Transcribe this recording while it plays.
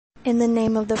In the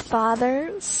name of the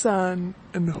Father, Son,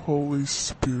 and Holy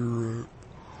Spirit.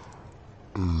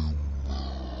 Friend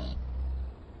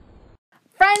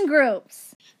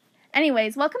groups!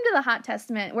 Anyways, welcome to the Hot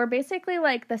Testament. We're basically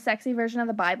like the sexy version of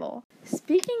the Bible.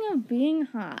 Speaking of being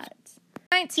hot.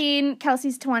 19,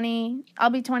 Kelsey's 20. I'll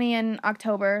be 20 in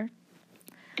October.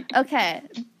 Okay.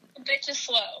 Bitch is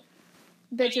slow.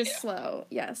 Bitch is slow.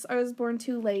 Yes, I was born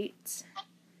too late.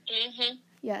 Mm-hmm.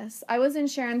 Yes, I was in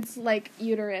Sharon's,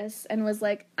 uterus and was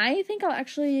like, I think I'll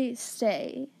actually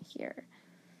stay here.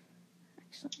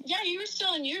 Yeah, you were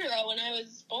still in utero when I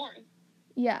was born.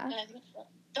 Yeah.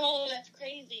 Oh, that's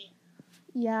crazy.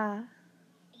 Yeah.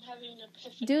 I'm having an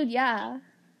epiphany. Dude, yeah.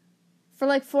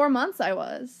 For 4 months I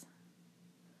was.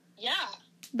 Yeah.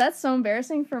 That's so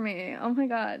embarrassing for me. Oh my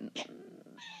god.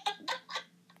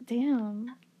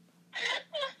 Damn.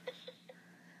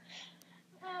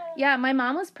 Yeah, my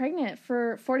mom was pregnant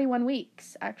for 41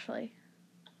 weeks, actually.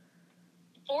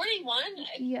 41?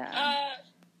 Yeah.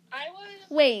 I was...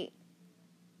 Wait.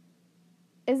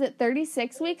 Is it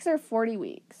 36 weeks or 40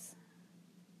 weeks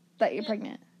that you're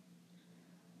pregnant?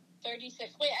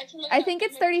 36. Wait, I can look I think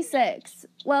it's 36.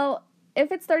 Well,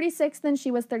 if it's 36, then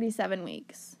she was 37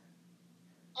 weeks.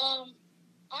 I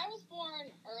was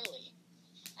born early.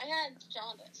 I had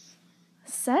jaundice.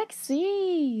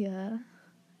 Sexy.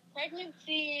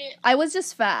 Pregnancy... I was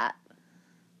just fat.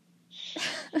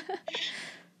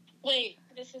 Wait,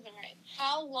 this isn't right.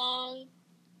 How long...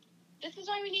 This is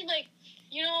why we need,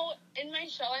 in my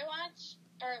show I watch,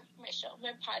 or my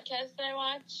podcast that I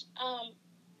watch,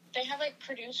 they have,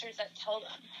 producers that tell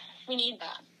them. We need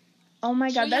that. Oh my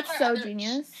god, that's so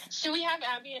genius. Should we have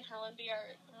Abby and Helen be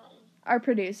our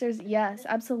producers? Yes,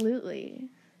 absolutely.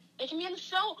 They can be on the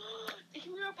show. They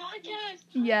can be on our podcast.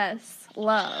 Yes,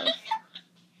 love.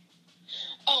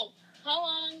 Oh, how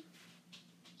long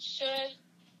should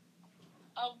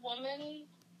a woman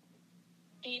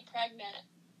be pregnant?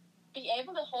 Be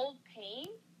able to hold pain?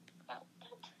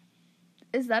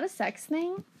 Is that a sex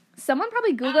thing? Someone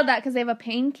probably Googled that because they have a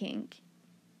pain kink.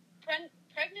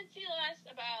 Pregnancy lasts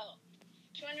about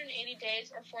 280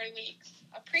 days or 40 weeks.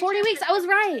 40 weeks, I was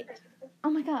right.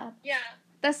 Oh my god. Yeah.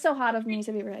 That's so hot of me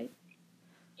to be right.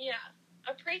 Yeah.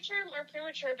 A preterm or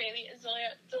premature baby is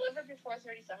delivered before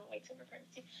 37 weeks of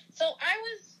pregnancy. So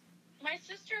my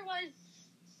sister was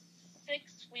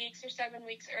 6 weeks or 7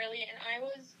 weeks early, and I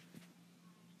was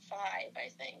 5, I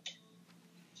think.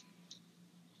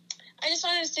 I just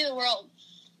wanted to see the world.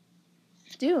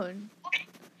 Dude.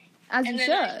 As you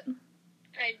should. I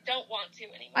don't want to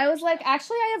anymore. I was like,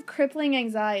 actually, I have crippling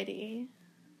anxiety.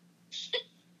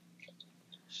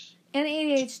 And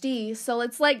ADHD, so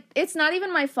it's not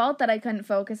even my fault that I couldn't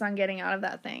focus on getting out of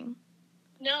that thing.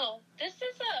 No,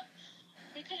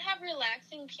 we could have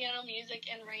relaxing piano music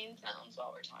and rain sounds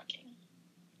while we're talking.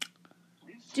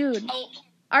 Dude,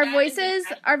 our voices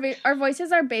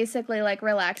are basically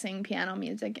relaxing piano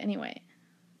music anyway.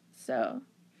 So.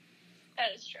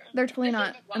 That is true. They're totally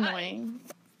not annoying.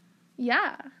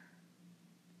 Yeah.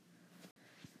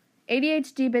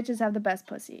 ADHD bitches have the best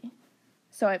pussy.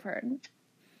 So I've heard.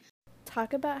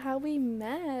 Talk about how we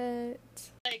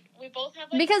met. We both have,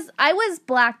 Because I was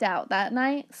blacked out that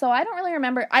night, so I don't really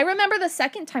remember. I remember the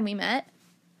second time we met.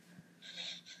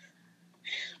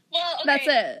 Well, okay. That's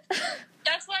it.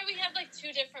 That's why we have,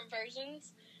 2 different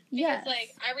versions. Because, yes.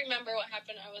 I remember what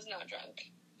happened. I was not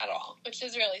drunk at all, which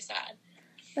is really sad.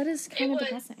 That is kind of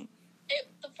depressing.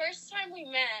 The first time we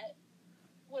met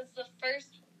was the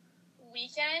first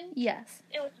weekend. Yes.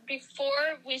 It was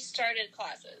before we started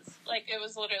classes. It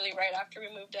was literally right after we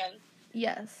moved in.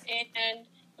 Yes. And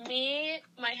me,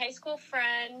 my high school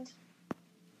friend,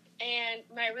 and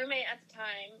my roommate at the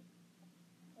time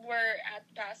were at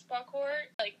the basketball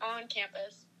court, on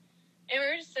campus. And we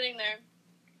were just sitting there.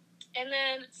 And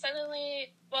then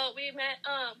suddenly, we met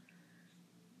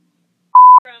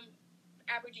from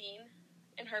Aberdeen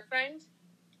and her friend.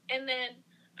 And then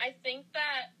I think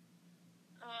that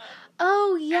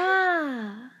oh,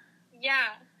 yeah.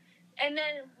 Yeah. And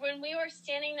then when we were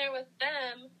standing there with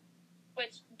them,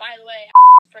 which, by the way,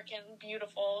 freaking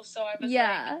beautiful, so I was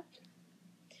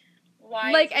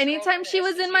why? Anytime she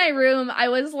was in my room, I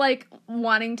was,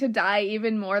 wanting to die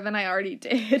even more than I already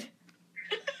did.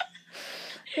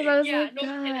 Because I was God,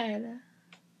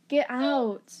 get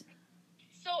out.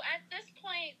 So at this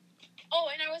point,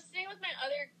 and I was sitting with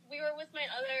we were with my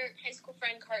other high school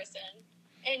friend, Carson.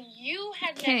 And you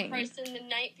had met Carson the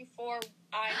night before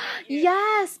I met you.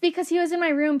 Yes, because he was in my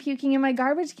room puking in my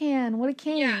garbage can. What a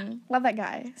king. Yeah. Love that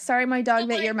guy. Sorry my dog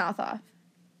bit your mouth off.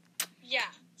 Yeah.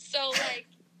 So,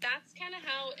 that's kind of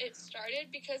how it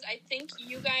started, because I think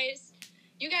you guys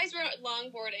were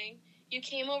longboarding, you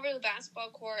came over to the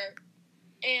basketball court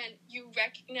and you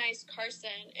recognized Carson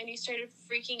and you started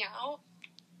freaking out.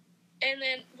 And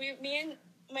then me and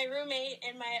my roommate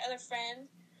and my other friend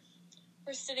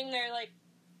were sitting there, like,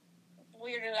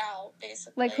 weirded out,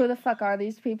 basically. Like, who the fuck are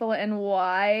these people, and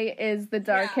why is the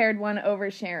dark-haired one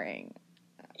oversharing?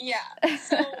 Yeah.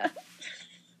 So,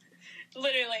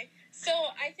 literally. So,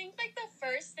 I think, like, the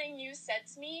first thing you said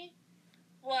to me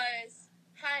was,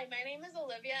 "Hi, my name is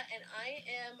Olivia, and I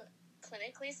am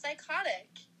clinically psychotic."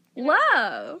 And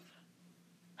Love!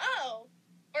 Oh.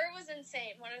 Or it was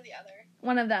insane, one or the other.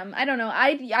 One of them. I don't know.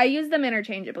 I use them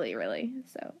interchangeably, really,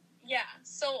 so. Yeah,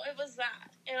 so it was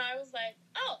that. And I was like,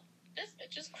 oh, this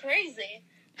bitch is crazy.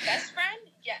 Best friend?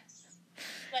 Yes.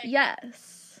 Like,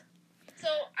 yes. So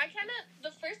I kind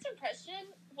of, the first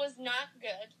impression was not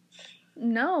good.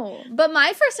 No. But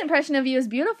my first impression of you is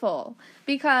beautiful.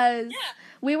 Because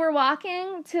we were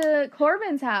walking to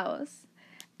Corbin's house.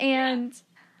 And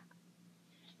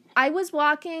I was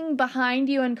walking behind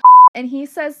you and he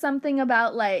says something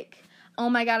about, like, oh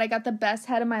my god, I got the best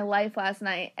head of my life last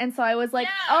night. And so I was like,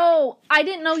 oh, I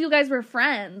didn't know you guys were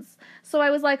friends. So I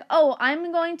was like, oh,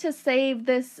 I'm going to save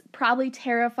this probably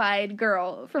terrified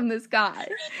girl from this guy.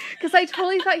 Because I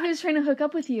totally thought he was trying to hook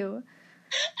up with you.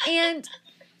 And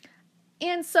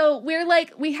so we're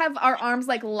like, we have our arms,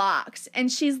 like, locked. And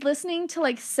she's listening to,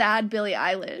 like, sad Billie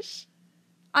Eilish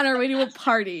on our way to a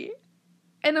party.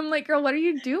 And I'm like, girl, what are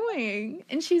you doing?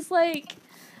 And she's like,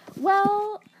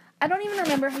 well, I don't even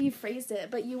remember how you phrased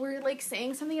it, but you were, like,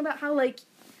 saying something about how, like,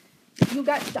 you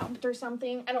got dumped or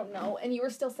something. I don't know. And you were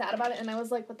still sad about it. And I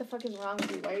was like, what the fuck is wrong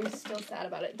with you? Why are you still sad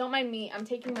about it? Don't mind me. I'm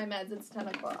taking my meds. It's 10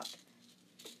 o'clock.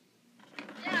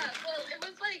 Yeah, well, it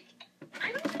was like,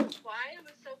 I don't know why I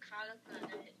was so caught up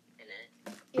in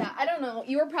it. Yeah, I don't know.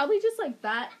 You were probably just, like,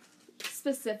 that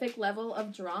specific level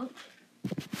of drunk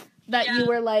that you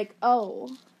were like,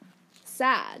 oh,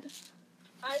 sad.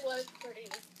 I was pretty,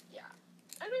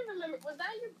 I don't even remember. Was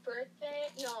that your birthday?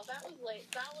 No, that was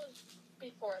late. That was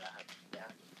before that.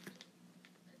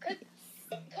 Yeah.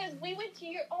 Because we went to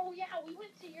your... Oh, yeah. We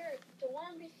went to your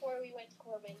dorm before we went to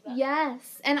Corbin's.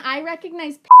 Yes. And I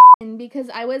recognized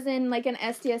because I was in, like, an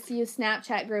SDSU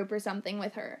Snapchat group or something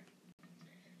with her.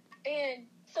 And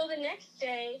so the next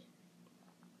day,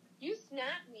 you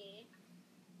snapped me.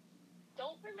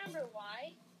 Don't remember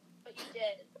why, but you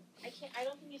did. I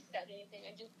don't think you said anything.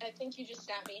 I think you just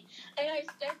snapped me. And I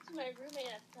said to my roommate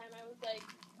at the time, I was like,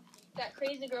 that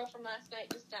crazy girl from last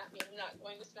night just snapped me. I'm not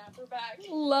going to snap her back.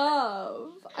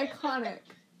 Love. Iconic.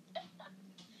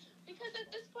 Because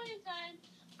at this point in time,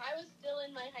 I was still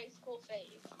in my high school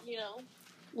phase, you know?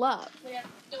 Love. We are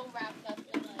still wrapped up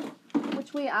in, like...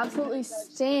 Which we absolutely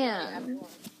stand.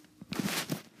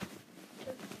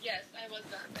 Yes, I was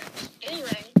that bitch.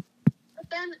 Anyway, but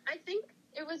then I think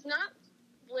it was not...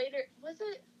 Later, was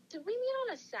it, did we meet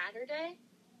on a Saturday?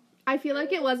 I feel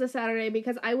like it was a Saturday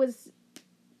because I was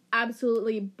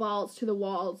absolutely balls to the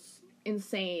walls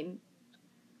insane.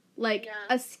 Like,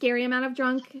 a scary amount of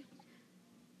drunk.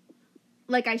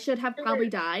 Like, I should have probably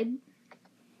died.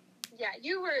 Yeah,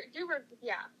 you were,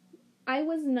 yeah. I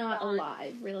was not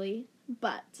alive, really,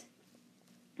 but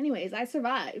anyways, I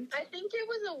survived. I think it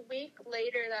was a week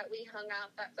later that we hung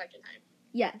out that second time.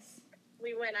 Yes.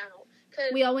 We went out.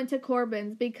 We all went to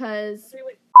Corbin's because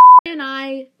and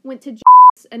I went to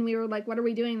and we were like, what are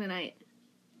we doing tonight?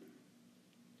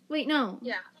 Wait, no.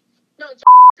 Yeah. No,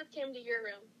 just came to your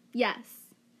room. Yes.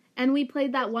 And we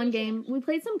played that one game. We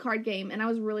played some card game, and I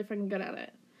was really freaking good at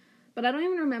it. But I don't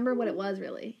even remember what it was,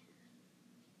 really.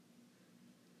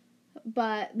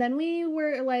 But then we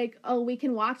were like, oh, we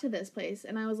can walk to this place.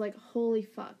 And I was like, holy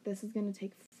fuck, this is going to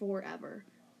take forever.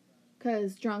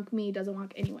 Because drunk me doesn't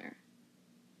walk anywhere.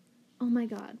 Oh my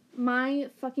god. My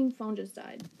fucking phone just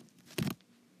died.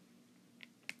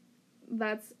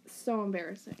 That's so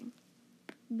embarrassing.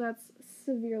 That's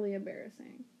severely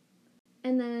embarrassing.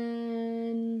 And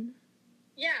then...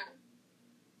 Yeah.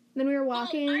 Then we were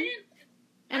walking.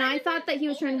 Well, I thought that he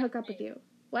was trying to hook up with you.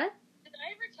 What? Did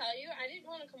I ever tell you? I didn't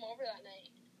want to come over that night.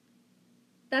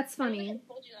 That's funny. I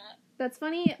told you that. That's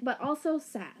funny, but also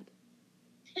sad.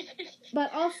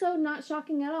 But also not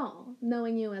shocking at all,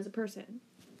 knowing you as a person.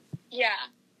 Yeah.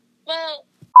 Well,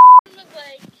 was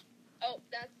like, oh,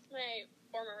 that's my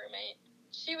former roommate.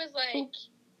 She was like,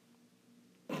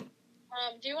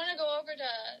 do you want to go over to,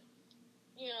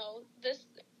 this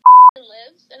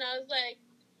lives? And I was like,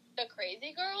 the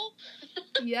crazy girl?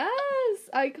 Yes,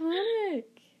 iconic.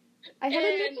 I had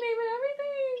a nickname and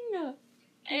everything.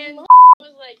 And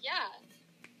was like, yeah.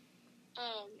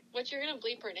 But you're gonna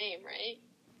bleep her name, right?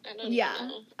 I don't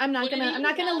know. I'm not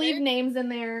gonna leave names in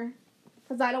there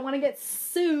Because I don't want to get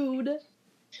sued.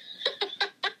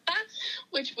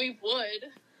 Which we would.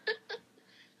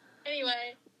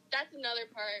 Anyway, that's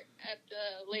another part at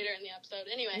the later in the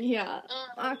episode. Anyway. Yeah.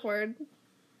 Awkward.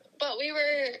 But we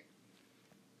were...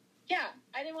 Yeah,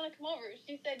 I didn't want to come over.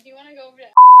 She said, do you want to go over to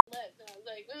Liz? And I was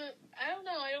like, I don't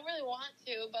know. I don't really want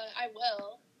to, but I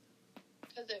will.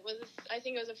 Because I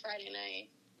think it was a Friday night.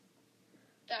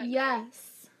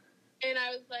 Yes. And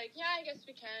I was like, yeah, I guess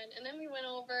we can. And then we went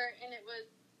over, and it was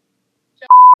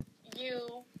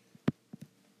you,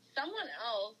 someone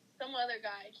else, some other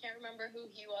guy. I can't remember who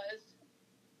he was.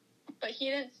 But he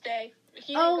didn't stay.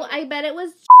 I bet it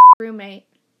was roommate.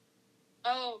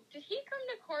 Oh, did he come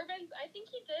to Corbin's? I think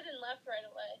he did and left right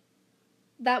away.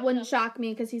 That wouldn't shock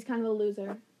me because he's kind of a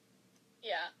loser.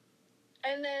 Yeah.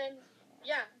 And then,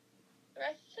 yeah, the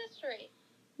rest is history.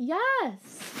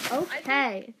 Yes.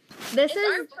 Okay. This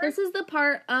is the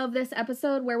part of this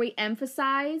episode where we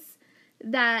emphasize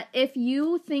that if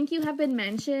you think you have been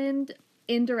mentioned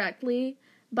indirectly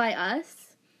by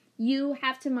us, you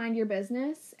have to mind your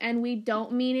business, and we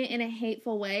don't mean it in a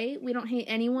hateful way. We don't hate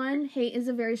anyone. Hate is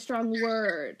a very strong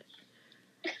word.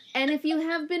 And if you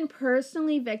have been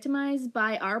personally victimized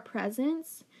by our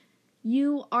presence,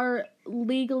 you are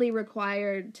legally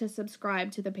required to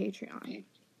subscribe to the Patreon.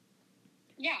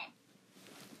 Yeah.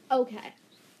 Okay.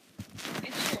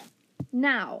 It's true.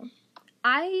 Now,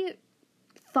 I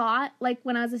thought, like,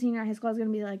 when I was a senior in high school,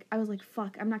 I was like,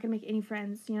 fuck, I'm not gonna make any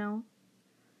friends, you know?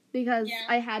 Because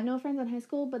I had no friends in high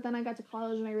school, but then I got to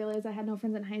college and I realized I had no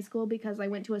friends in high school because I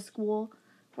went to a school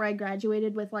where I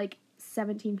graduated with, like,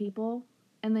 17 people,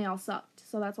 and they all sucked.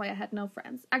 So that's why I had no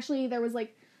friends. Actually, there was,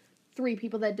 like, 3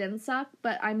 people that didn't suck,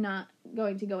 but I'm not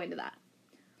going to go into that.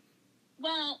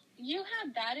 Well, you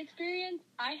had that experience.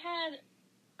 I had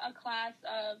a class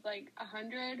of, like,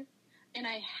 100, and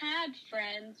I had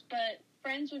friends, but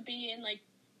friends would be in, like,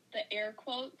 the air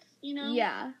quotes, you know?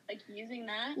 Yeah. Like, using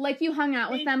that. Like, you hung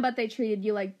out with them, but they treated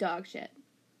you like dog shit.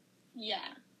 Yeah.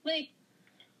 Like,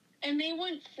 and they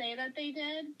wouldn't say that they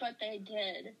did, but they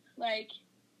did. Like,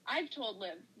 I've told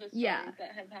Liv the stories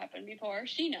that have happened before.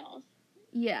 She knows.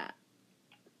 Yeah.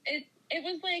 It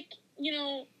was like, you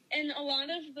know, and a lot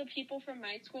of the people from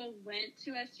my school went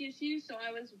to SDSU, so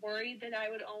I was worried that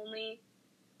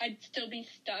I'd still be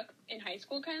stuck in high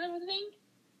school kind of a thing,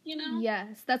 you know?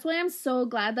 Yes. That's why I'm so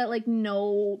glad that, like,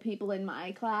 no people in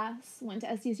my class went to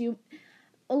SDSU.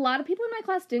 A lot of people in my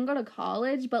class didn't go to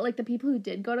college, but, like, the people who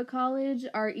did go to college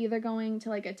are either going to,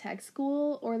 like, a tech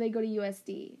school or they go to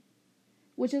USD,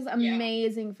 which is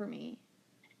amazing for me.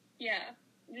 Yeah.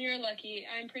 You're lucky.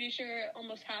 I'm pretty sure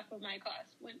almost half of my class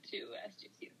went to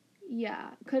SDSU. Yeah.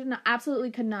 Absolutely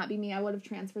could not be me. I would have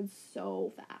transferred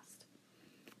so fast.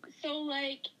 So,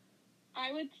 like,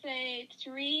 I would say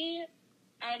 3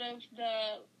 out of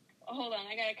the... Hold on,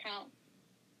 I gotta count.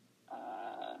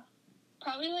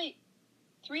 Probably, like,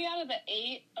 3 out of the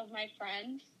 8 of my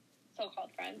friends,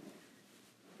 so-called friends,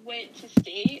 went to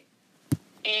state,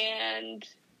 and...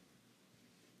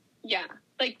 Yeah,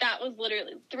 like, that was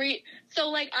literally 3. So,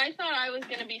 like, I thought I was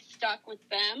going to be stuck with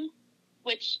them,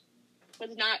 which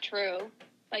was not true,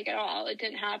 like, at all. It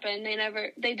didn't happen.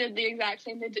 They did the exact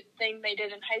same thing they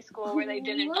did in high school where they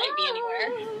didn't invite me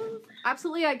anywhere.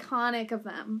 Absolutely iconic of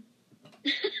them.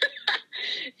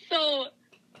 So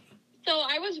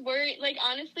I was worried, like,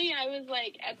 honestly, I was,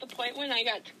 like, at the point when I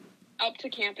got up to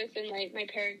campus and, like, my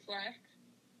parents left.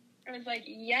 I was like,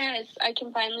 yes, I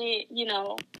can finally, you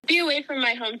know, be away from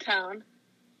my hometown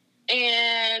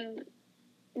and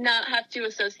not have to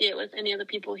associate with any of the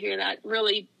people here that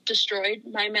really destroyed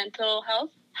my mental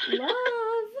health. Love!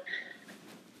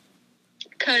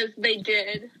 Because they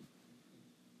did.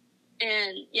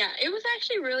 And, yeah, it was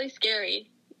actually really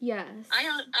scary. Yes.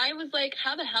 I was like,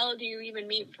 how the hell do you even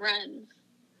meet friends?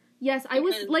 Yes, I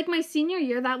was, like, my senior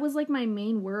year, that was, like, my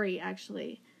main worry,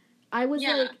 actually. I was,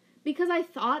 like... Because I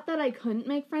thought that I couldn't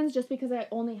make friends just because I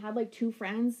only had, like, 2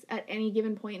 friends at any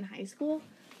given point in high school.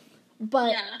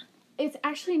 But it's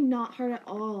actually not hard at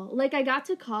all. Like, I got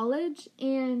to college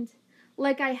and,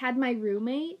 like, I had my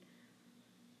roommate.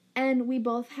 And we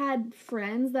both had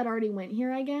friends that already went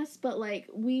here, I guess. But, like,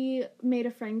 we made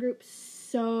a friend group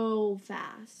so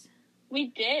fast. We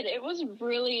did. It was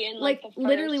really in, like the first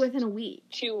literally within a week.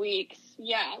 2 weeks.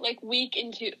 Yeah, week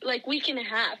and a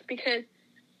half. Because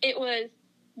it was...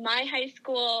 my high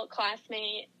school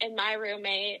classmate and my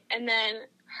roommate, and then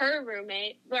her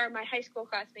roommate, or my high school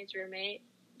classmate's roommate,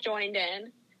 joined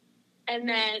in. And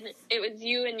then it was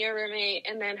you and your roommate,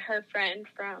 and then her friend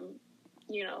from,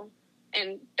 you know,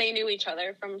 and they knew each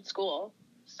other from school.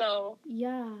 So,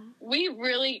 yeah. We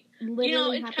really, literally, you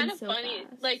know, it's kind of so funny,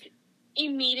 fast. like,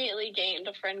 immediately gained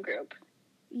a friend group.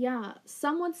 Yeah,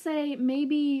 some would say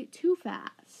maybe too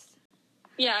fast.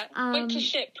 Yeah, went to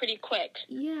shit pretty quick.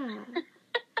 Yeah.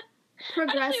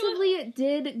 Progressively, it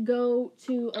did go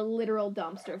to a literal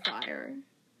dumpster fire.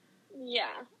 Yeah.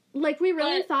 Like, we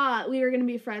really thought we were going to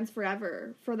be friends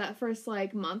forever for that first,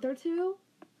 like, month or two.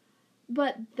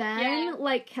 But then,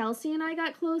 like, Kelsey and I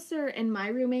got closer, and my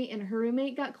roommate and her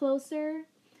roommate got closer,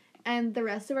 and the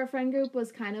rest of our friend group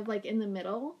was kind of, like, in the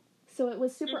middle. So it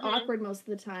was super awkward most of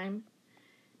the time,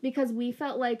 because we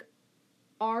felt like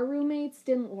our roommates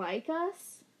didn't like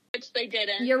us. Which they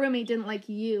didn't. Your roommate didn't like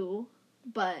you,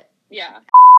 but... Yeah.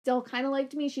 Still kind of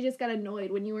liked me. She just got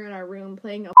annoyed when you were in our room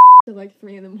playing till, like,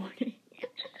 3 in the morning.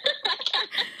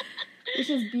 Which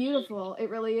is beautiful. It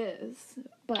really is.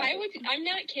 But I'm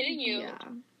not kidding you. Yeah.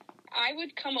 I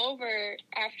would come over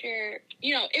after,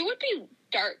 it would be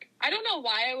dark. I don't know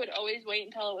why I would always wait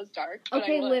until it was dark.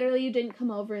 Okay, literally you didn't come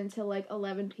over until like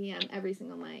 11 p.m. every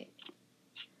single night.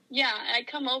 Yeah, I'd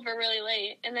come over really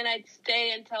late, and then I'd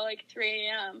stay until like 3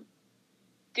 a.m.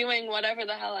 doing whatever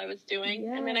the hell I was doing,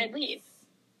 and then I'd leave.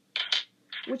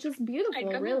 Which is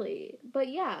beautiful, really. But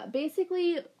yeah,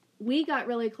 basically, we got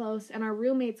really close, and our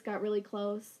roommates got really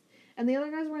close, and the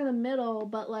other guys were in the middle,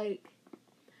 but, like,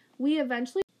 we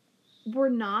eventually were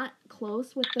not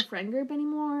close with the friend group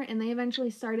anymore, and they eventually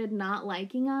started not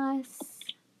liking us.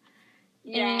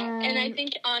 Yeah, and I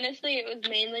think, honestly, it was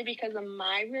mainly because of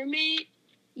my roommate.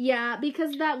 Yeah,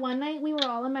 because that one night we were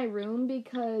all in my room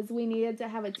because we needed to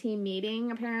have a team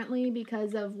meeting, apparently,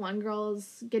 because of one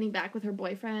girl's getting back with her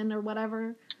boyfriend or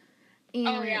whatever.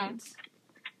 And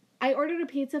I ordered a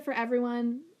pizza for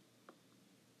everyone.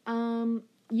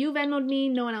 You Venmo'd me,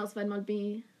 no one else Venmo'd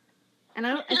me. And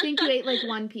I think you ate like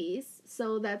one piece,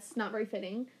 so that's not very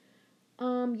fitting.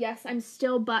 Yes, I'm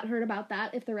still butthurt about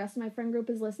that. If the rest of my friend group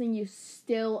is listening, you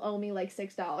still owe me like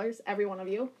 $6, every one of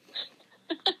you.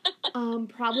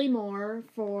 Probably more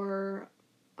for,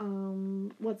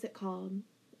 what's it called?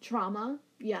 Trauma,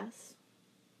 yes.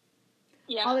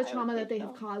 Yeah. All the trauma that they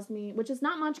have caused me, which is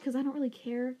not much because I don't really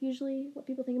care usually what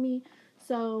people think of me.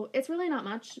 So it's really not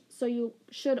much. So you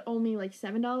should owe me like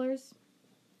 $7.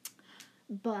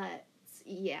 But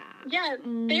yeah. Yeah,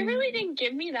 they really didn't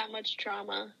give me that much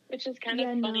trauma, which is kind of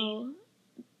funny. No.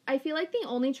 I feel like the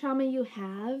only trauma you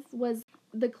have was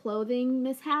the clothing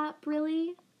mishap,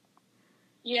 really.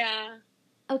 Yeah.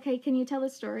 Okay, can you tell the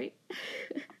story?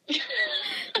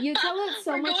 You tell it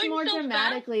so much more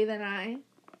dramatically than I.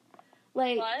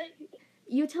 Like, what?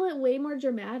 You tell it way more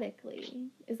dramatically.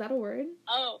 Is that a word?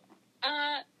 Oh,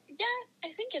 yeah,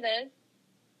 I think it is.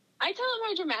 I tell it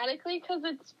more dramatically because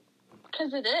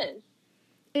it is.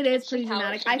 It is pretty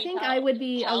dramatic. I think I would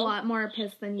be a lot more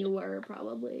pissed than you were,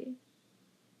 probably.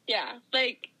 Yeah,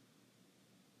 like,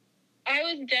 I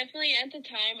was definitely, at the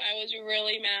time, I was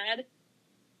really mad.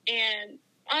 And,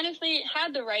 honestly,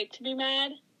 had the right to be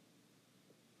mad.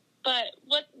 But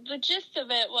what the gist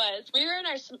of it was, we were in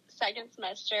our second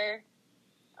semester.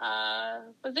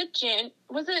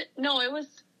 It was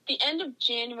the end of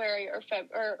January or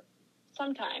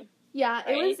sometime. Yeah, right?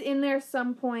 It was in there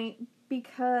some point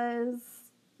because,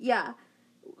 yeah,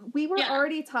 we were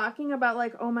already talking about,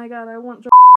 like, oh my god, I want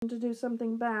to do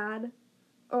something bad.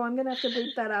 Oh, I'm gonna have to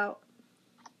bleep that out.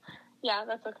 Yeah,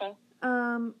 that's okay.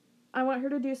 I want her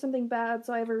to do something bad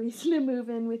so I have a reason to move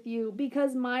in with you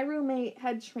because my roommate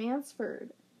had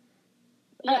transferred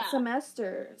that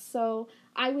semester. So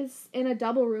I was in a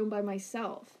double room by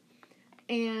myself.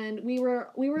 And we were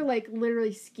like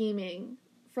literally scheming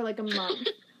for like a month.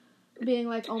 Being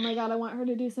like, oh my god, I want her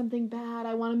to do something bad.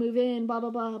 I want to move in, blah, blah,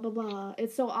 blah, blah, blah.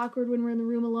 It's so awkward when we're in the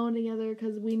room alone together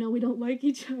because we know we don't like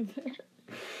each other.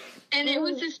 And it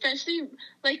was especially,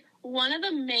 like, one of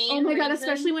the main oh my god,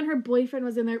 especially when her boyfriend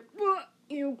was in there.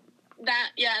 Ew. That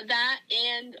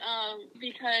and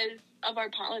because of our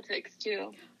politics,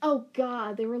 too. Oh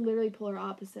god, they were literally polar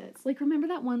opposites. Like, remember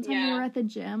that one time we were at the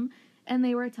gym, and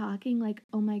they were talking, like,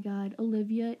 oh my god,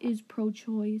 Olivia is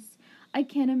pro-choice. I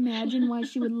can't imagine why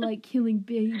she would like killing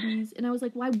babies. And I was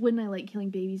like, why wouldn't I like killing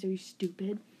babies? Are you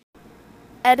stupid?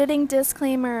 Editing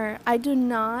disclaimer. I do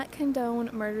not condone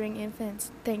murdering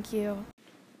infants. Thank you.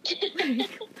 What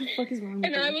the fuck is wrong with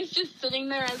And you? I was just sitting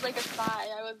there as like a sigh.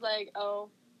 I was like, oh.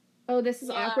 Oh, this is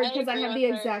awkward because I have the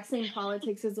her. exact same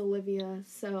politics as Olivia,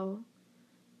 so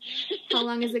how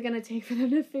long is it going to take for them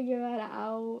to figure that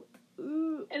out?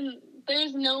 Ooh. And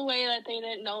there's no way that they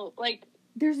didn't know. Like,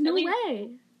 there's no way.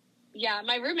 Yeah,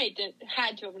 my roommate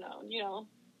had to have known, you know.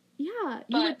 Yeah,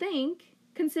 you would think.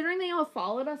 Considering they all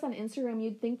followed us on Instagram,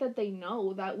 you'd think that they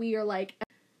know that we are, like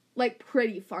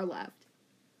pretty far left.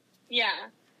 Yeah.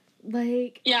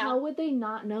 Like, how would they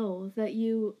not know that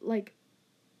you, like,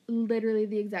 literally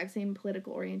the exact same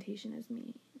political orientation as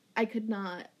me. I could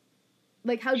not.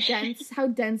 Like, how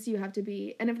dense you have to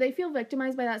be. And if they feel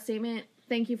victimized by that statement,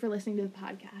 thank you for listening to the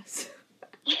podcast.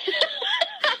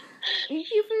 Thank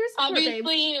you for your support,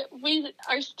 Obviously, we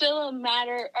are still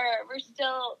we're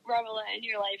still relevant in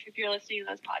your life if you're listening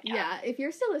to this podcast. Yeah, if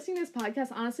you're still listening to this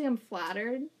podcast, honestly, I'm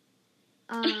flattered.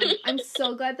 I'm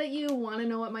so glad that you want to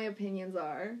know what my opinions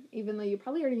are, even though you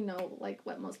probably already know, like,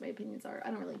 what most of my opinions are. I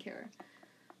don't really care.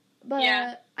 But,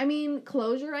 yeah. I mean,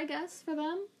 closure, I guess, for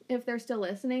them, if they're still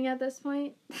listening at this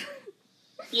point.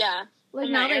 Yeah. Like,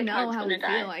 now they know how we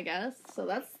feel, I guess. So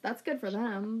that's good for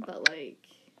them, but, like,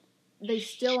 they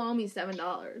still owe me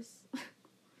 $7.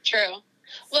 True.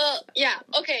 Well, yeah,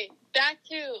 okay, back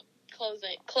to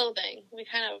clothing. We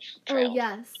kind of trailed. Oh,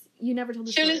 yes. You never told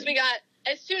the story.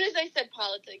 As soon as I said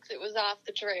politics, it was off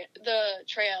the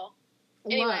trail.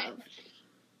 Anyway.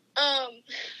 Love.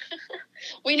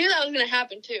 We knew that was going to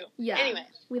happen, too. Yeah. Anyway.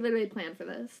 We literally planned for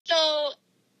this. So,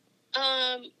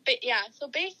 so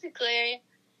basically,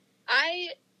 I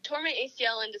tore my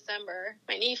ACL in December.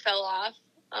 My knee fell off.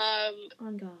 Oh,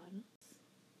 God.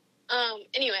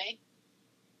 Anyway,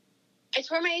 I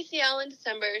tore my ACL in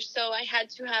December, so I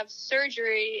had to have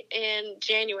surgery in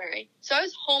January. So I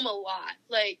was home a lot.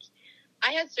 Like,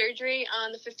 I had surgery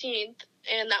on the 15th,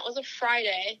 and that was a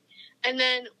Friday. And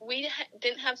then we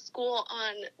didn't have school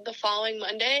on the following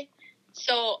Monday.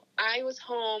 So I was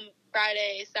home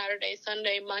Friday, Saturday,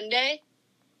 Sunday, Monday.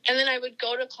 And then I would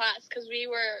go to class because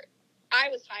I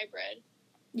was hybrid.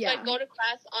 Yeah. So I'd go to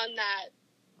class on that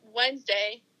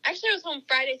Wednesday. Actually, I was home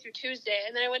Friday through Tuesday,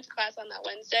 and then I went to class on that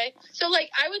Wednesday. So, like,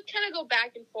 I would kind of go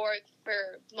back and forth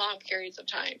for long periods of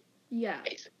time. Yeah.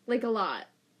 Basically. Like, a lot.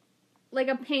 Like,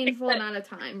 a painful amount of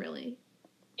time, really.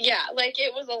 Yeah, like,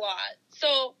 it was a lot.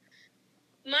 So,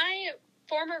 my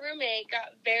former roommate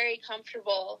got very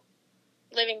comfortable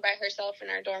living by herself in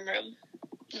our dorm room.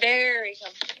 Very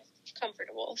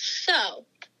comfortable. So,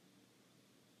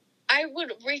 I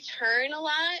would return a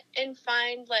lot and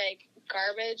find, like,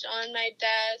 garbage on my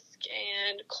desk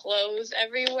and clothes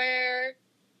everywhere,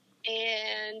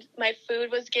 and my food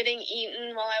was getting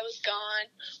eaten while I was gone,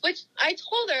 which I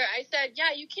told her, I said,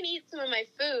 yeah, you can eat some of my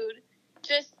food,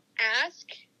 just ask,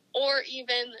 or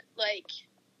even, like,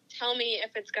 tell me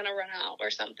if it's gonna run out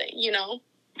or something, you know?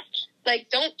 Like,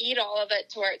 don't eat all of it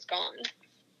to where it's gone.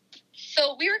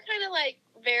 So we were kind of, like,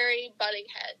 very butting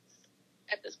heads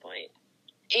at this point,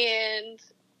 and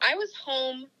I was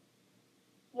home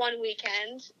one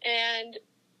weekend, and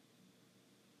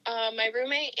my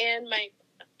roommate and my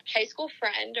high school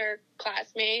friend or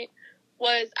classmate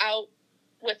was out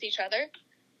with each other,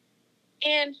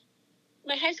 and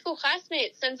my high school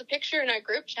classmate sends a picture in our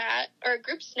group chat or a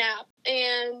group snap,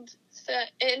 and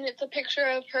it's a picture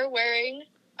of her wearing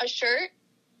a shirt,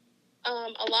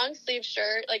 a long sleeve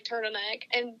shirt, like turtleneck,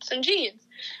 and some jeans.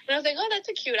 And I was like, oh, that's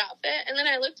a cute outfit. And then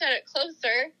I looked at it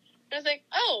closer, and I was like,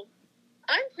 oh,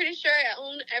 I'm pretty sure I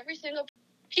own every single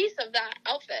piece of that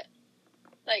outfit.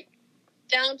 Like,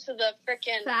 down to the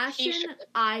frickin' fashion t-shirt.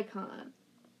 Icon.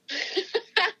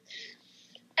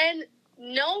 And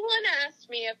no one asked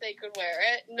me if they could wear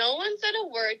it. No one said a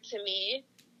word to me.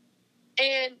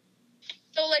 And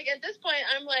so, like, at this point,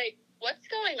 I'm like, what's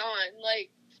going on? Like,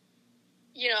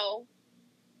 you know,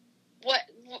 what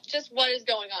is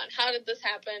going on? How did this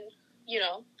happen? You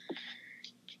know?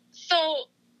 So,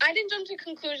 I didn't jump to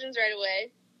conclusions right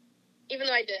away, even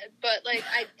though I did, but, like,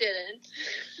 I didn't.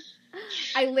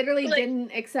 I literally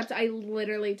didn't, except I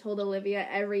literally told Olivia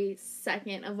every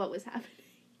second of what was happening.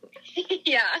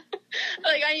 Yeah.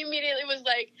 Like, I immediately was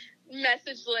like,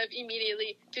 messaged Liv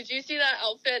immediately, did you see that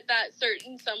outfit that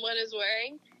certain someone is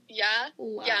wearing? Yeah?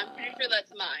 Love. Yeah, I'm pretty sure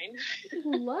that's mine.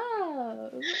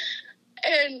 Love.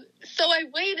 And so I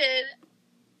waited.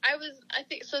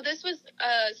 So this was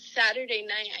a Saturday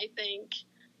night, I think,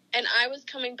 and I was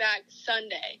coming back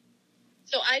Sunday.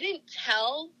 So I didn't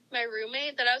tell my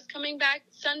roommate that I was coming back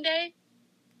Sunday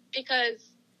because,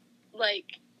 like,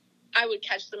 I would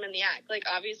catch them in the act. Like,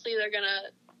 obviously they're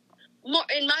gonna,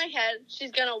 in my head,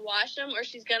 she's gonna wash them or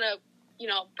she's gonna, you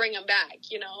know, bring them back,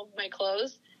 you know, my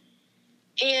clothes.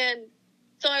 And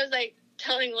so I was, like,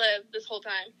 telling Liv this whole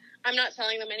time, I'm not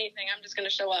telling them anything. I'm just gonna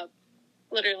show up.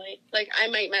 Literally. Like, I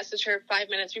might message her 5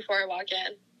 minutes before I walk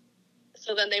in.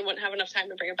 So then they wouldn't have enough time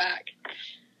to bring it back.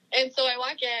 And so I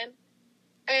walk in,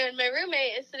 and my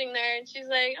roommate is sitting there, and she's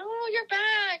like, oh, you're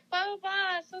back, blah, blah,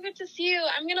 blah, so good to see you.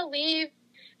 I'm going to leave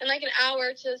in, like, an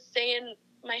hour to stay in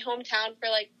my hometown for,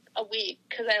 like, a week,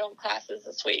 because I don't have classes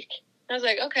this week. And I was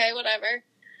like, okay, whatever.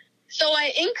 So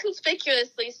I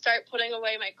inconspicuously start putting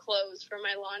away my clothes from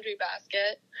my laundry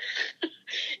basket.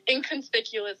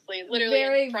 Inconspicuously, literally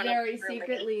Very, in front very of the roommate.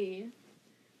 secretly.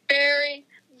 Very,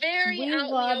 very We out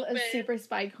love in the open. a super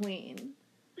spy queen.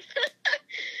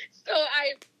 So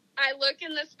I look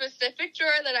in the specific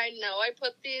drawer that I know I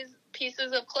put these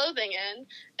pieces of clothing in,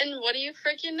 and what do you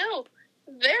freaking know?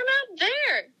 They're not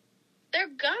there. They're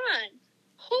gone.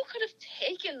 Who could have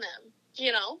taken them?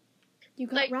 You know? You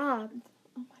got Like- robbed.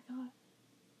 Oh my god.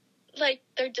 Like,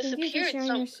 they're Thank you for disappeared. sharing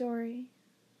So your story.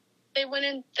 they went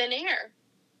in thin air.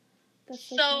 That's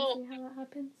so So- crazy how that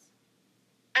happens.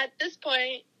 At this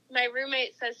point, my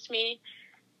roommate says to me,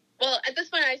 well, at this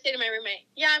point I say to my roommate,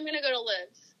 yeah, I'm going to go to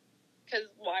Liv's. Because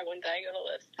why wouldn't I go to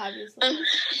Liv's? Obviously.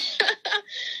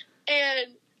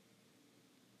 And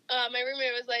my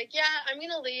roommate was like, yeah, I'm going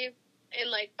to leave in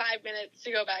like 5 minutes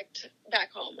to go back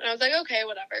home. And I was like, okay,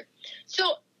 whatever.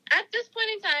 So at this point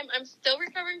in time, I'm still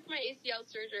recovering from my ACL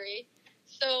surgery.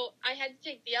 So I had to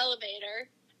take the elevator.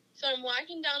 So I'm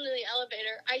walking down to the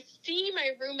elevator. I see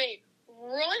my roommate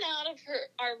run out of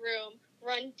our room,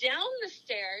 run down the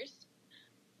stairs.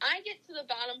 I get to the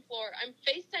bottom floor. I'm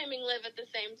FaceTiming Liv at the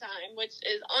same time, which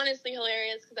is honestly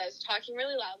hilarious because I was talking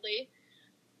really loudly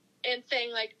and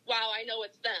saying like, wow, I know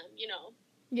it's them, you know.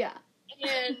 Yeah.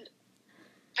 And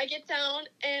I get down,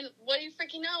 and what do you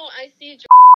freaking know? I see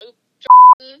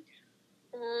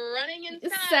running It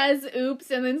inside. says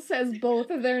oops and then says both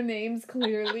of their names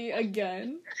clearly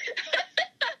again.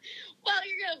 Well,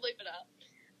 you're going to bleep it out.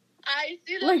 I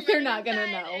see them Like they're running not gonna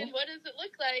inside, know. And what does it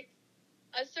look like?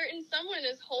 A certain someone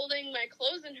is holding my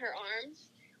clothes in her arms,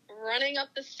 running up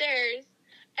the stairs,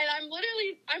 and I'm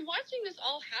watching this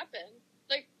all happen.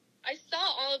 Like, I saw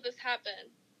all of this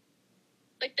happen.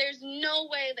 Like, there's no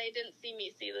way they didn't see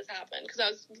me see this happen, because I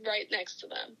was right next to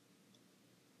them.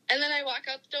 And then I walk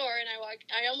out the door, and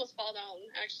I almost fall down,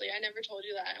 actually. I never told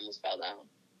you that. I almost fell down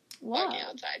Wow. walking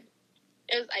outside.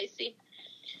 It was icy.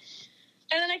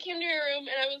 And then I came to your room,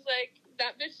 and I was like,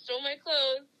 that bitch stole my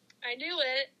clothes. I knew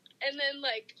it. And then,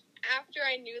 like, after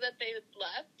I knew that they had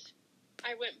left,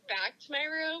 I went back to my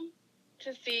room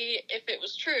to see if it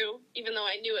was true, even though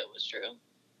I knew it was true.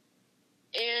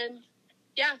 And,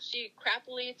 yeah, she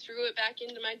crappily threw it back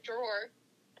into my drawer,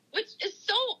 which is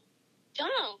so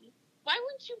dumb. Why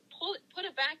wouldn't you put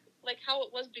it back like how it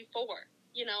was before,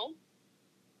 you know?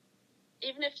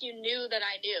 Even if you knew that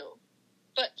I knew.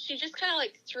 But she just kind of,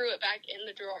 like, threw it back in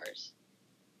the drawers.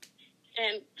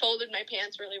 And folded my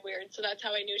pants really weird, so that's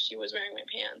how I knew she was wearing my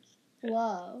pants.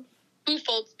 Love. Who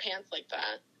folds pants like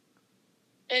that?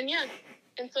 And yeah,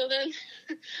 and so then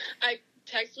I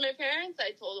texted my parents,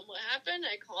 I told them what happened,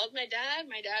 I called my dad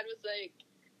was like,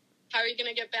 how are you going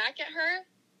to get back at her?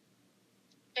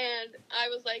 And I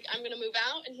was like, I'm going to move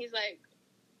out, and he's like,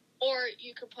 or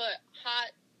you could put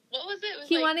hot, what was it? It was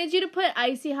He like, wanted you to put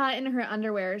icy hot in her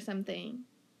underwear or something.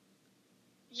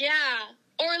 yeah,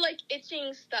 or like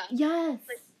itching stuff. Yes.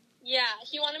 Yeah,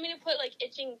 he wanted me to put, like,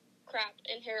 itching crap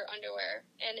in her underwear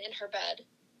and in her bed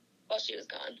while she was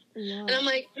gone. Love. And I'm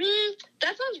like,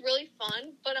 that sounds really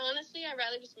fun, but honestly, I'd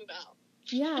rather just move out.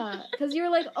 Yeah, because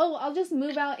you're like, oh, I'll just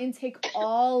move out and take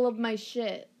all of my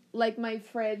shit. Like my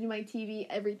fridge, my TV,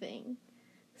 everything.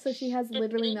 So she has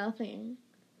literally nothing.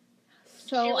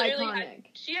 So She literally iconic.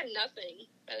 She had nothing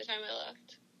by the time I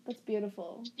left. That's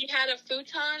beautiful. She had a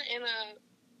futon and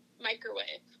a microwave.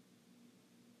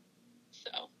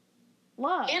 So.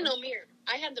 Love. And no mirror.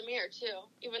 I had the mirror, too,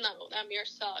 even though that mirror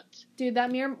sucked. Dude,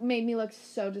 that mirror made me look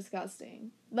so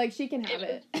disgusting. Like, she can have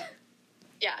it.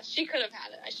 Yeah, she could have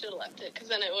had it. I should have left it, because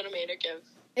then it would have made her give.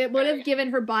 It would have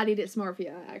given her body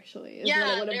dysmorphia, actually. Is Yeah,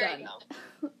 what it would there have you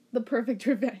done. The perfect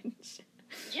revenge.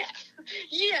 Yeah.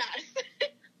 Yes.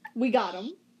 We got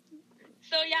him.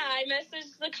 So, yeah, I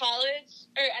messaged the college,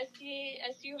 or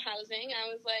SU housing. I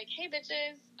was like, hey,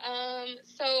 bitches,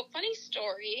 so, funny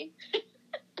story.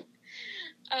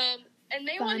 And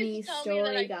they wanted Funny to tell me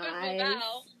that I story, could move guys.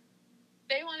 out.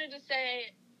 They wanted to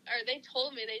say, or they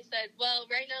told me, they said, well,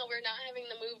 right now we're not having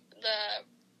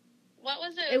what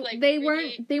was it? Like,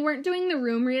 They weren't doing the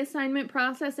room reassignment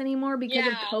process anymore because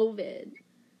of Yeah. COVID.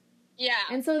 Yeah.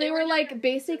 And so they were like, doing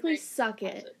basically, roommate suck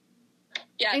it.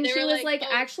 Yeah, And they she were was like, oh,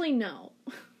 actually, no.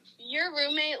 your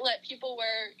roommate let people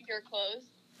wear your clothes.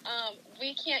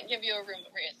 We can't give you a room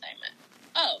reassignment.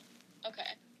 Oh, okay.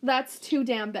 That's too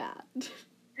damn bad.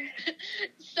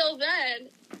 So then,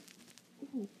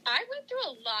 I went through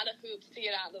a lot of hoops to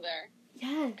get out of there.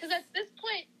 Yes. Because at this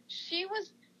point, she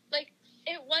was, like,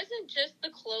 it wasn't just the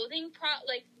clothing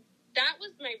like, that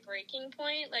was my breaking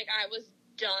point. Like, I was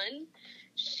done.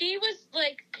 She was,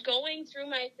 like, going through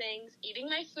my things, eating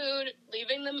my food,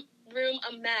 leaving the room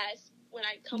a mess, when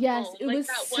I come Yes, home. it Like, was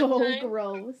that so one time,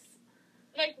 gross.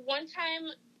 like, one time,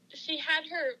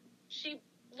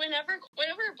 whenever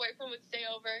her boyfriend would stay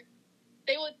over,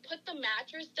 they would put the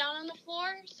mattress down on the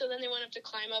floor, so then they wouldn't have to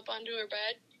climb up onto her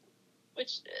bed,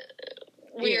 which,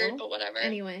 weird, Ew. but whatever.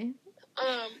 Anyway.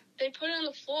 They put it on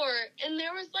the floor, and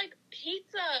there was, like,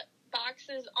 pizza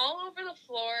boxes all over the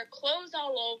floor, clothes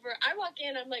all over. I walk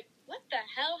in, I'm like, what the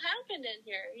hell happened in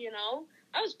here, you know?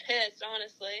 I was pissed,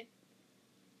 honestly.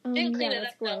 Didn't clean it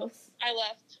that's up, gross. though. I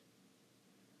left.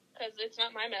 Because it's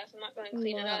not my mess. I'm not going to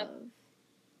clean it up.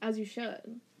 As you should.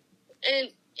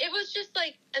 And it was just,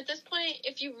 like, at this point,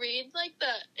 if you read, like,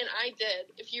 and I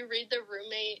did, if you read the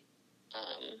roommate,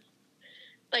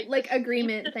 like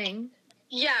agreement thing.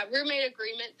 Yeah, roommate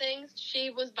agreement things, she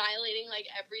was violating, like,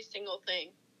 every single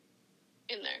thing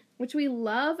in there. Which we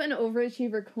love an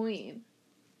overachiever queen.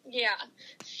 Yeah.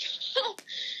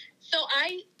 So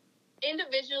I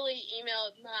individually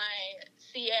emailed my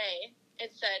CA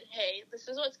and said, hey, this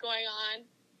is what's going on.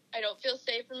 I don't feel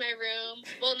safe in my room.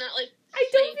 Well, not like I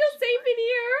don't feel safe in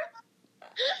here.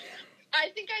 I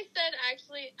think I said,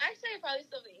 actually, I probably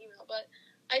still have the email, but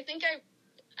I think I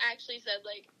actually said,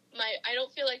 like, I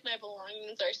don't feel like my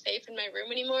belongings are safe in my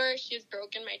room anymore. She's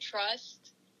broken my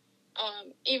trust.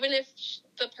 Even if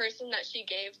the person that she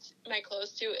gave my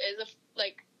clothes to is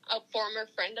a former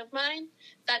friend of mine,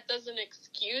 that doesn't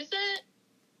excuse it.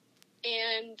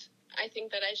 And I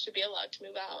think that I should be allowed to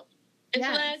move out. And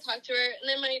so then I talked to her, and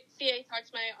then my CA talked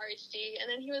to my RHD, and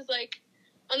then he was like,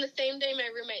 on the same day my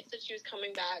roommate said she was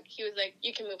coming back, he was like,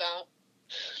 you can move out.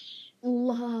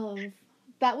 Love.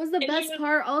 That was the best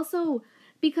part also,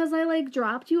 because I, like,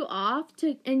 dropped you off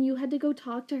and you had to go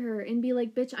talk to her and be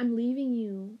like, bitch, I'm leaving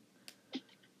you.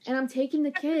 And I'm taking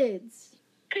the kids.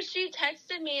 Because she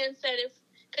texted me and said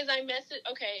because I messaged,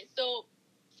 okay, so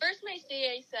first my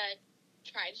CA said,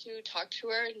 try to talk to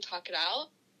her and talk it out.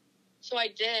 So I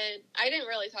did. I didn't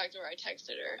really talk to her. I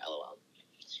texted her, LOL.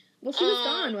 Well, she was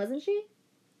gone, wasn't she?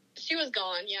 She was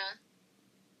gone, yeah.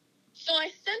 So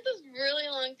I sent this really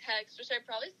long text, which I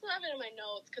probably still have it in my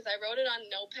notes, because I wrote it on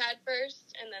Notepad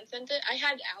first and then sent it. I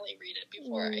had Allie read it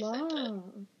before I sent it.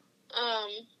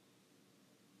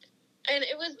 And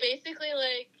it was basically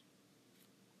like,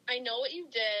 I know what you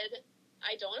did.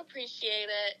 I don't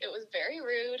appreciate it. It was very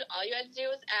rude. All you had to do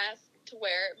was ask to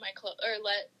wear my clothes, or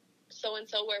let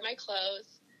so-and-so wear my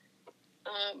clothes.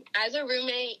 As a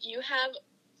roommate, you have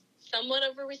somewhat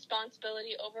of a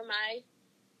responsibility over my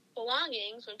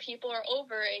belongings when people are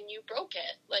over and you broke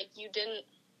it. Like, you didn't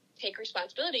take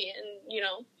responsibility, and, you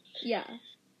know. Yeah.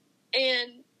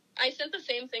 And I sent the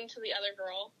same thing to the other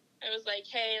girl. I was like,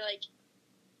 hey, like,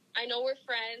 I know we're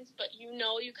friends, but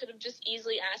you could have just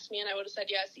easily asked me and I would have said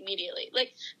yes immediately.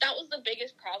 Like, that was the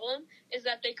biggest problem, is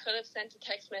that they could have sent a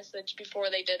text message before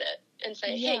they did it and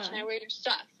say, hey, can I wear your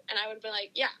stuff? And I would have been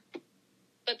like, yeah,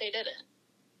 but they didn't.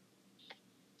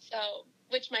 So,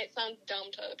 which might sound dumb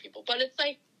to other people, but it's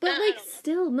like, but like,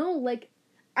 still, no, like,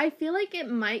 I feel like it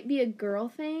might be a girl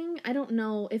thing. I don't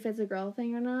know if it's a girl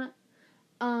thing or not.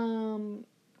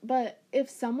 But if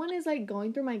someone is, like,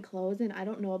 going through my clothes and I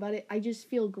don't know about it, I just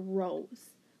feel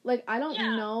gross. Like, I don't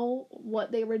know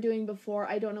what they were doing before.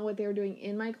 I don't know what they were doing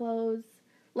in my clothes.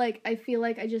 Like, I feel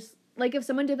like like, if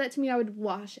someone did that to me, I would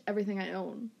wash everything I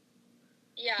own.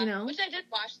 Yeah, you know? Which I did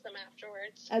wash them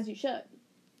afterwards. As you should.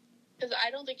 Because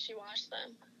I don't think she washed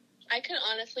them. I could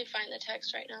honestly find the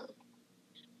text right now.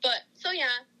 But, so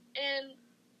yeah, and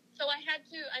so I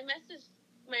messaged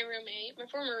my roommate, my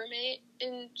former roommate,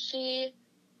 and she...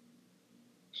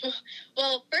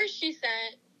 Well, first she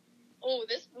sent,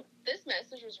 this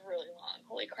message was really long.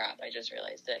 Holy crap, I just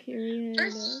realized it. Period.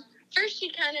 First she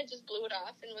kind of just blew it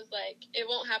off and was like, it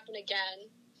won't happen again.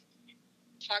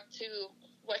 Talk to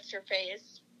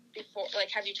what's-her-face before,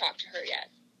 like, have you talked to her yet?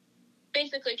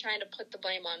 Basically trying to put the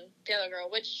blame on the other girl,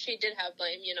 which she did have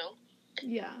blame, you know?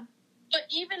 Yeah. But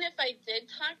even if I did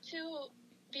talk to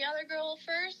the other girl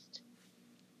first,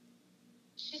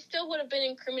 she still would have been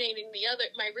incriminating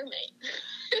my roommate.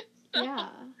 So, yeah.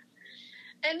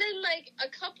 And then, like,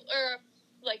 5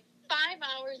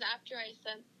 hours after I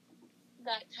sent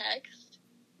that text,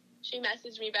 she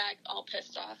messaged me back all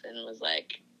pissed off and was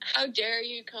like, how dare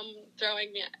you come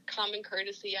throwing common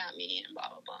courtesy at me and blah,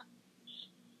 blah, blah.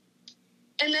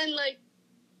 And then, like,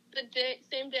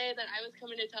 same day that I was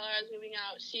coming to tell her I was moving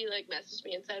out, she, like, messaged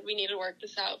me and said, we need to work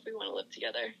this out if we want to live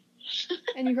together.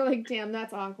 And you were like, damn,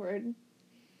 that's awkward.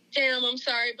 Damn, I'm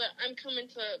sorry, but I'm coming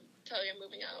to tell you I'm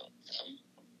moving out, so.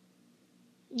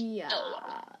 Yeah.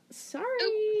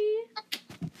 Sorry.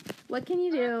 What can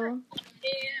you do?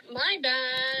 Yeah, my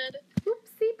bad.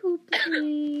 Oopsie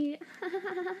poopsie.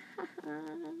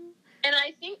 And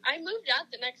I I moved out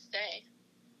the next day.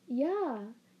 Yeah.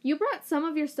 You brought some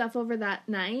of your stuff over that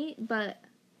night, but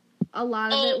a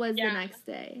lot of it was the next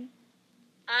day.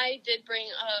 I did bring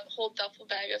a whole duffel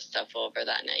bag of stuff over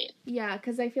that night. Yeah,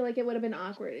 because I feel like it would have been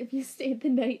awkward if you stayed the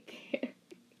night there.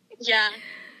 Yeah.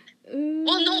 Ooh.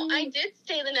 Well, no, I did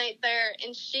stay the night there,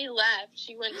 and she left.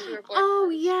 She went to her boyfriend. Oh,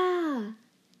 yeah.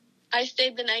 I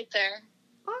stayed the night there.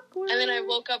 Awkward. And then I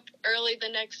woke up early the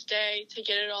next day to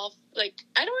get it all, like,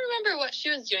 I don't remember what she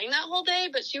was doing that whole day,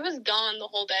 but she was gone the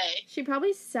whole day. She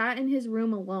probably sat in his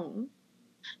room alone.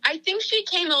 I think she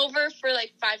came over for,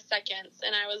 like, 5 seconds,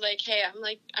 and I was like, hey,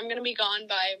 I'm gonna be gone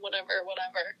by whatever.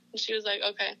 And she was like,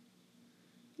 okay.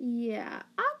 Yeah.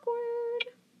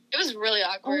 Awkward. It was really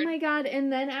awkward. Oh, my God.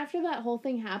 And then after that whole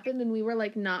thing happened and we were,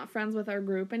 like, not friends with our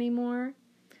group anymore,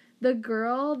 the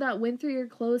girl that went through your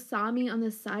clothes saw me on the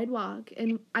sidewalk,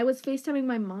 and I was FaceTiming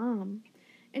my mom.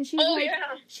 And she's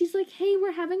she's like, hey,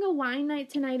 we're having a wine night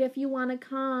tonight if you want to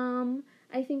come.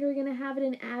 I think we're going to have it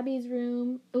in Abby's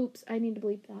room. Oops, I need to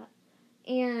bleep that.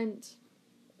 And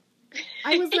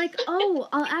I was like, oh,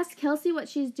 I'll ask Kelsey what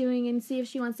she's doing and see if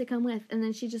she wants to come with. And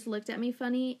then she just looked at me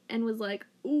funny and was like,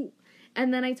 ooh.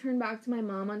 And then I turned back to my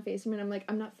mom on FaceTime and I'm like,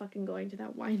 I'm not fucking going to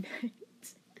that wine night.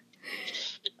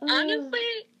 Honestly,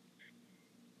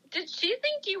 did she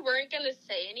think you weren't going to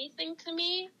say anything to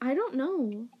me? I don't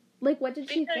know. Like, what did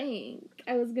she think?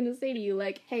 I was going to say to you,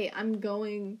 like, hey, I'm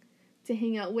going to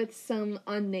hang out with some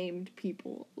unnamed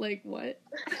people. Like, what?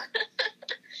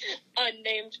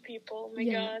 Unnamed people. Oh, my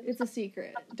God. It's a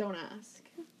secret. Don't ask.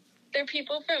 They're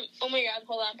people from... Oh, my God.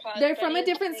 Hold on. Pause. They're from a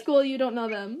different school. You don't know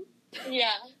them.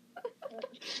 Yeah.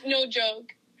 No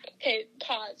joke. Okay,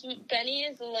 pause. Benny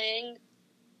is laying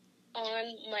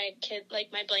on my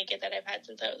my blanket that I've had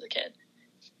since I was a kid.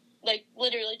 Like,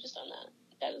 literally just on that.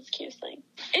 That is the cutest thing.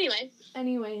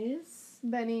 Anyways,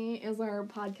 Benny is our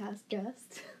podcast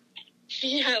guest.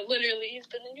 Yeah, literally. He's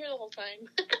been in here the whole time.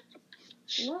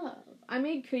 Love. I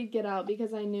made Creed get out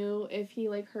because I knew if he,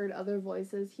 like, heard other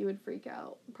voices, he would freak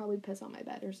out. Probably piss on my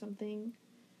bed or something.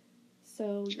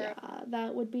 So, yeah,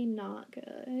 that would be not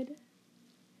good.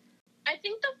 I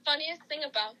think the funniest thing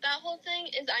about that whole thing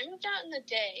is I moved out in the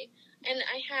day, and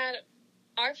I had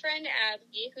our friend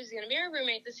Abby, who's going to be our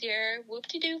roommate this year.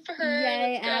 Whoop-de-doo for her.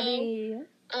 Yay, Abby.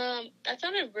 That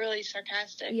sounded really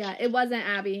sarcastic. Yeah, it wasn't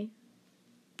Abby.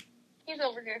 He's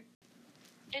over here.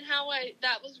 And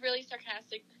that was really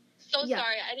sarcastic. So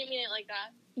sorry, I didn't mean it like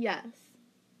that. Yes.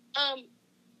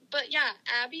 But yeah,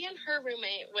 Abby and her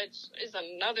roommate, which is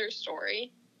another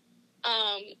story,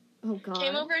 oh God,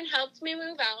 came over and helped me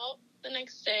move out the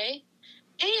next day.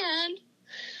 And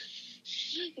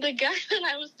the guy that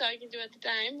I was talking to at the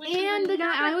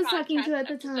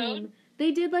time.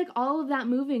 They did, like, all of that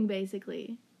moving,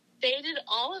 basically. They did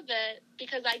all of it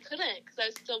because I couldn't, because I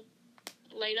was still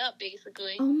laid up,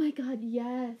 basically. Oh my God,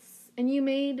 yes. And you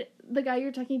made the guy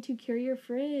you're talking to cure your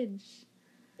fridge.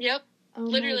 Yep. Oh,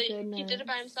 literally, he did it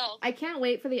by himself. I can't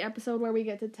wait for the episode where we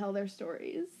get to tell their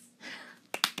stories.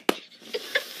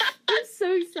 I'm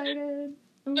so excited.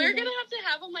 Oh We're gonna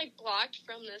have him, like, blocked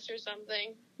from this or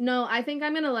something. No, I think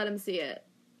I'm gonna let him see it.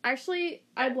 Actually,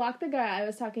 I blocked the guy I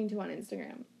was talking to on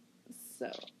Instagram.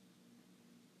 So.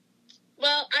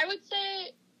 Well, I would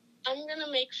say I'm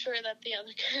gonna make sure that the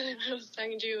other guy that I was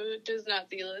talking to does not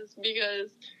see this, because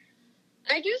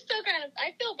I do still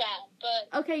I feel bad,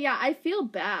 but... Okay, yeah, I feel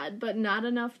bad, but not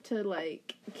enough to,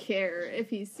 like, care if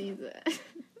he sees it.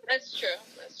 That's true.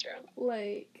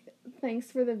 Like,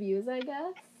 thanks for the views, I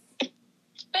guess.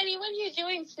 Benny, what are you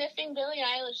doing sniffing Billie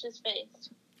Eilish's face?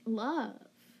 Love.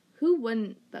 Who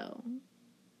wouldn't, though?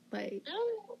 Like... I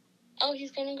don't know. Oh,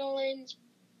 he's gonna go in.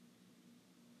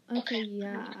 Okay,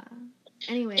 yeah.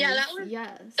 Anyways, yeah, that was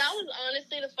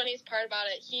honestly the funniest part about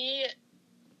it. He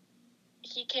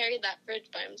carried that fridge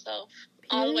by himself. Period.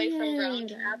 All the way from Brown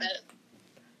to Abbott.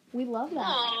 We love that.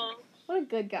 Aww. What a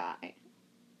good guy.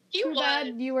 Too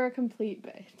bad you were a complete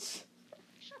bitch.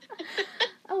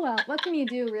 Oh well, what can you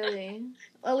do, really?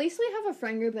 At least we have a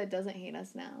friend group that doesn't hate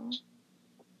us now.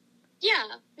 Yeah,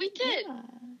 we did. Yeah.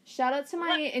 Shout out to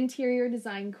my interior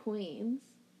design queens.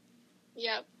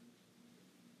 Yep.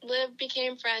 Liv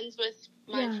became friends with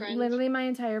my friends. Literally my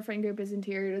entire friend group is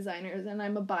interior designers, and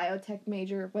I'm a biotech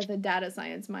major with a data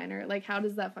science minor. Like, how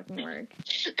does that fucking work?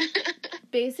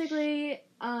 Basically,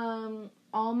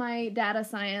 all my data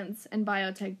science and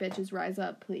biotech bitches rise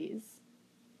up, please.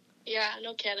 Yeah,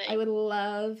 no kidding. I would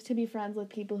love to be friends with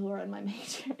people who are in my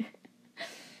major.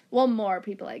 Well, more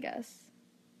people, I guess.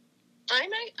 I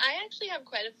actually have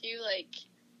quite a few, like,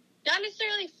 not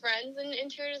necessarily friends in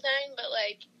interior design, but,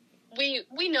 like,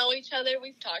 we know each other.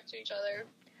 We've talked to each other.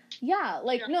 Yeah,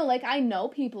 like, Yeah. no, like, I know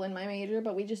people in my major,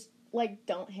 but we just, like,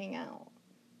 don't hang out.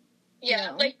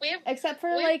 Yeah, No. like, we've Except for,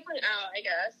 hung like, out, I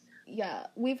guess. yeah,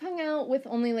 we've hung out with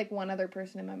only, like, one other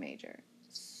person in my major.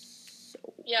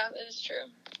 Yeah, that is true.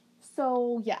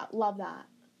 So, yeah, love that.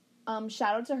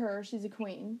 Shout out to her. She's a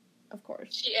queen, of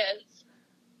course. She is.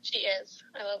 She is.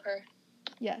 I love her.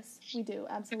 Yes, we do.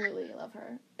 Absolutely love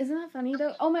her. Isn't that funny,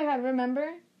 though? Oh, my God,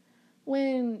 remember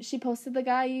when she posted the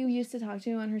guy you used to talk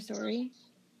to on her story?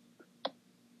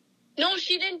 No,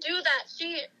 she didn't do that.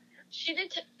 She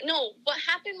did. No, what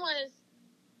happened was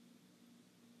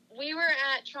we were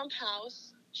at Trump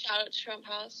House. Shout out to Trump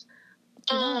House.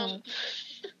 God.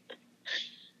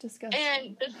 Disgusting.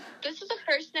 And this is the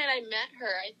first night I met her,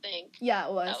 I think. Yeah,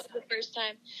 it was. That was the first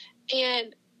time.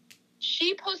 And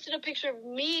she posted a picture of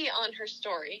me on her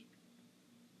story.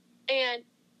 And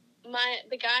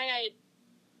the guy I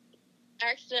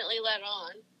accidentally let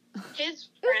on, his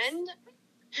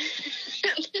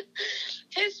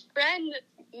friend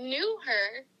knew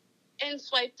her and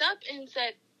swiped up and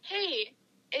said, "Hey,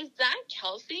 is that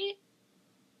Kelsey?"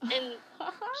 And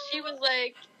she was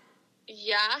like,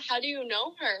 "Yeah, how do you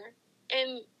know her?"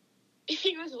 And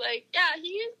he was like, "Yeah,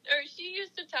 she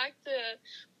used to talk to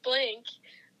blank,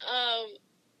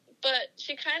 but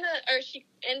she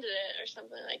ended it or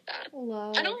something like that."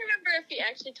 Love. I don't remember if he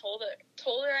actually told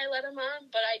her I let him on,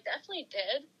 but I definitely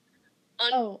did.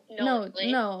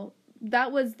 No.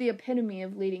 That was the epitome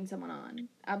of leading someone on.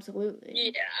 Absolutely.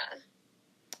 Yeah.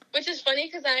 Which is funny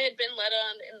because I had been let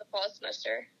on in the fall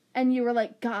semester. And you were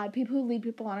like, God, people who lead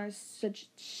people on are such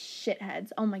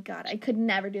shitheads. Oh my God, I could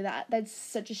never do that. That's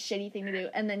such a shitty thing to do.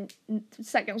 And then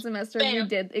second semester, Bam. we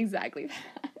did exactly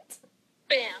that.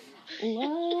 Bam.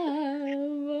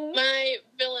 Love. My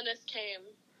villainess came.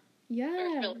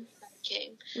 Yes.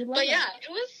 Came. We love But yeah, that. it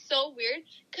was so weird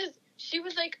because she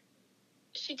was like,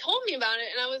 she told me about it,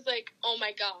 and I was like, "Oh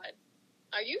my God,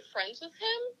 are you friends with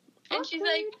him?" And she's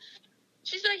like,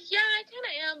 "Yeah, I kind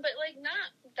of am, but like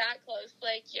not that close.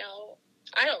 Like, you know,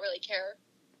 I don't really care."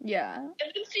 Yeah. And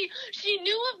then she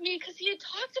knew of me because he had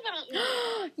talked about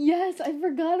me. Yes, I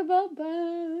forgot about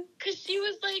that. Because she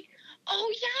was like,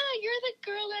 "Oh yeah, you're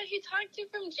the girl that he talked to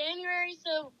from January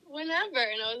to whenever,"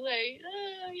 and I was like,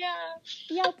 "Oh yeah."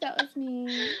 Yep, that was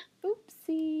me.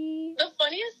 Oopsie. The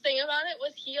funniest thing about it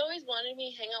was he always wanted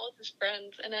me to hang out with his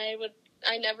friends, and I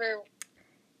never,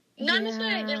 not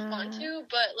necessarily I didn't want to,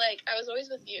 but like I was always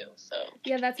with you, so.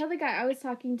 Yeah, that's how the guy I was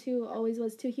talking to always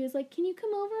was too. He was like, "Can you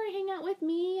come over and hang out with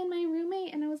me and my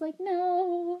roommate?" And I was like,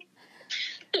 "No,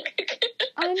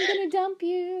 I'm gonna dump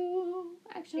you,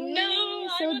 actually. No,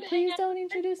 I so wanna hang please out don't with my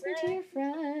introduce me to your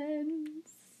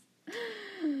friends."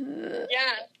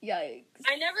 Yeah. Yikes.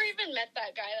 I never even met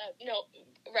that guy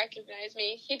that recognized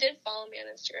me. He did follow me on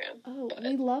Instagram. Oh, but,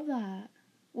 we love that.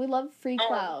 We love free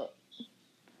clout.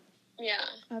 Yeah.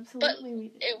 Absolutely. We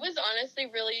do. It was honestly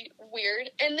really weird.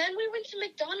 And then we went to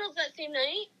McDonald's that same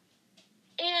night,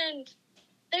 and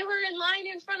they were in line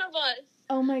in front of us.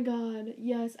 Oh my God.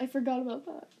 Yes, I forgot about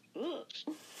that.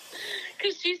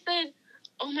 Because she said,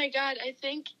 "Oh my God, I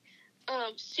think,"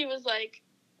 she was like,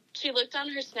 she looked on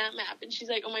her Snap map, and she's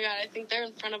like, "Oh my God, I think they're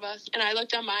in front of us." And I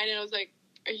looked on mine, and I was like,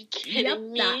 "Are you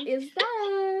kidding me?" That is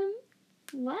them.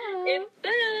 Wow. It's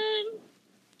them.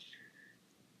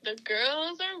 The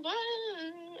girls are one.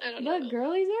 I don't know. The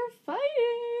girlies are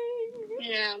fighting.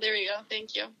 Yeah, there we go.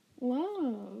 Thank you.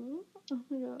 Wow. Oh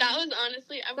my God. That was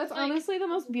honestly, That's honestly the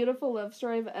most beautiful love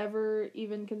story I've ever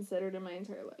even considered in my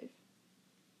entire life.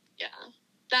 Yeah.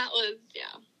 That was,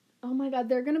 yeah. Oh my God,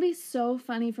 they're gonna be so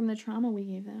funny from the trauma we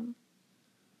gave them.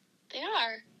 They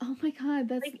are. Oh my God,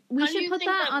 that's Like, we how do should you put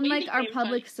think that that on we like our became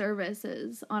public funny?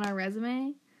 services on our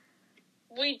resume.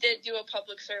 We did do a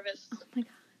public service. Oh my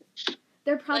God.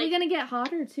 They're probably Like- gonna get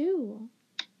hotter too.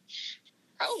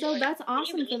 Probably. So that's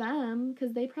awesome Maybe. for them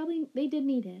because they did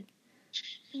need it.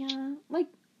 Yeah, like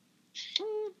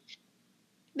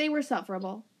they were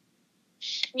sufferable,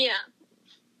 Yeah.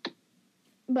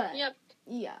 but Yep.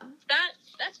 yeah,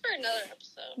 That's for another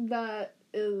episode. that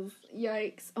is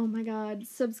yikes. Oh my God,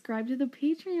 subscribe to the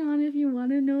Patreon if you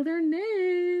want to know their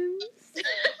names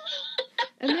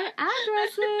and their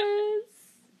addresses.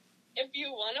 If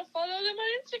you want to follow them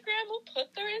on Instagram, we'll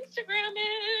put their Instagram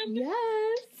in.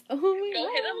 Yes. Oh my Go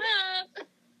God. hit them up.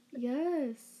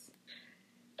 Yes.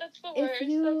 That's the worst. If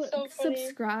you That's so funny.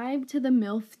 subscribe to the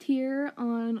MILF tier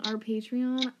on our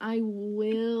Patreon, I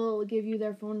will give you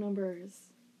their phone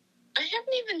numbers. I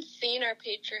haven't even seen our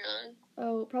Patreon.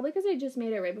 Oh, probably because I just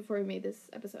made it right before we made this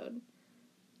episode.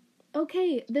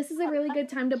 Okay, this is a really good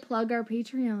time to plug our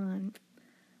Patreon.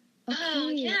 Okay, Oh,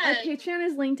 our yes. Patreon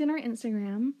is linked in our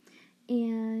Instagram,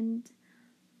 and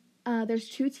There's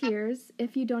 2 tiers.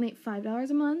 If you donate $5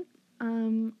 a month,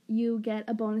 you get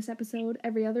a bonus episode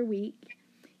every other week.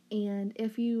 And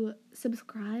if you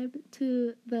subscribe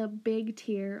to the big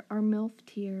tier, our MILF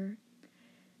tier,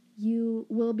 you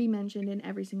will be mentioned in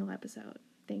every single episode.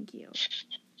 Thank you.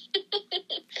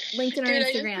 Linked in our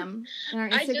Instagram. And our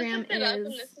I just Instagram looked it up, and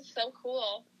is this is so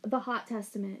cool. The Hot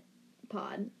Testament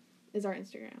Pod is our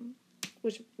Instagram,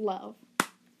 which love.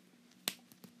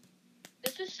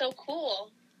 This is so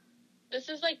cool. This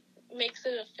is like makes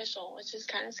it official, which is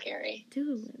kind of scary.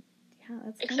 Dude, yeah,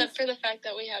 that's Except for the fact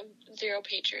that we have 0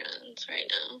 Patreons right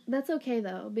now. That's okay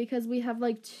though, because we have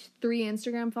like 3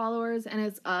 Instagram followers, and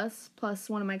it's us plus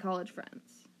one of my college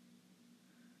friends.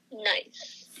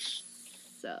 Nice.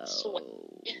 So Swag.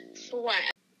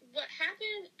 What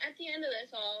happened at the end of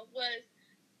this all was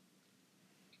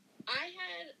I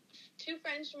had 2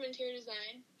 friends from interior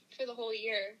design for the whole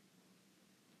year,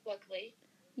 luckily.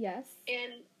 yes,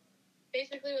 And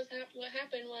basically what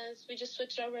happened was we just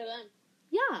switched over to them.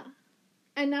 yeah,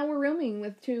 and now we're rooming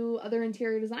with 2 other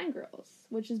interior design girls,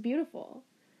 which is beautiful.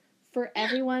 For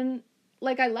everyone,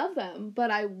 like, I love them, but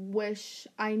I wish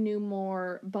I knew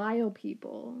more bio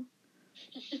people.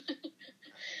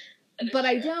 But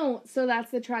I don't, so that's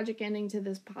the tragic ending to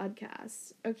this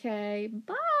podcast. Okay,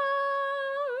 bye.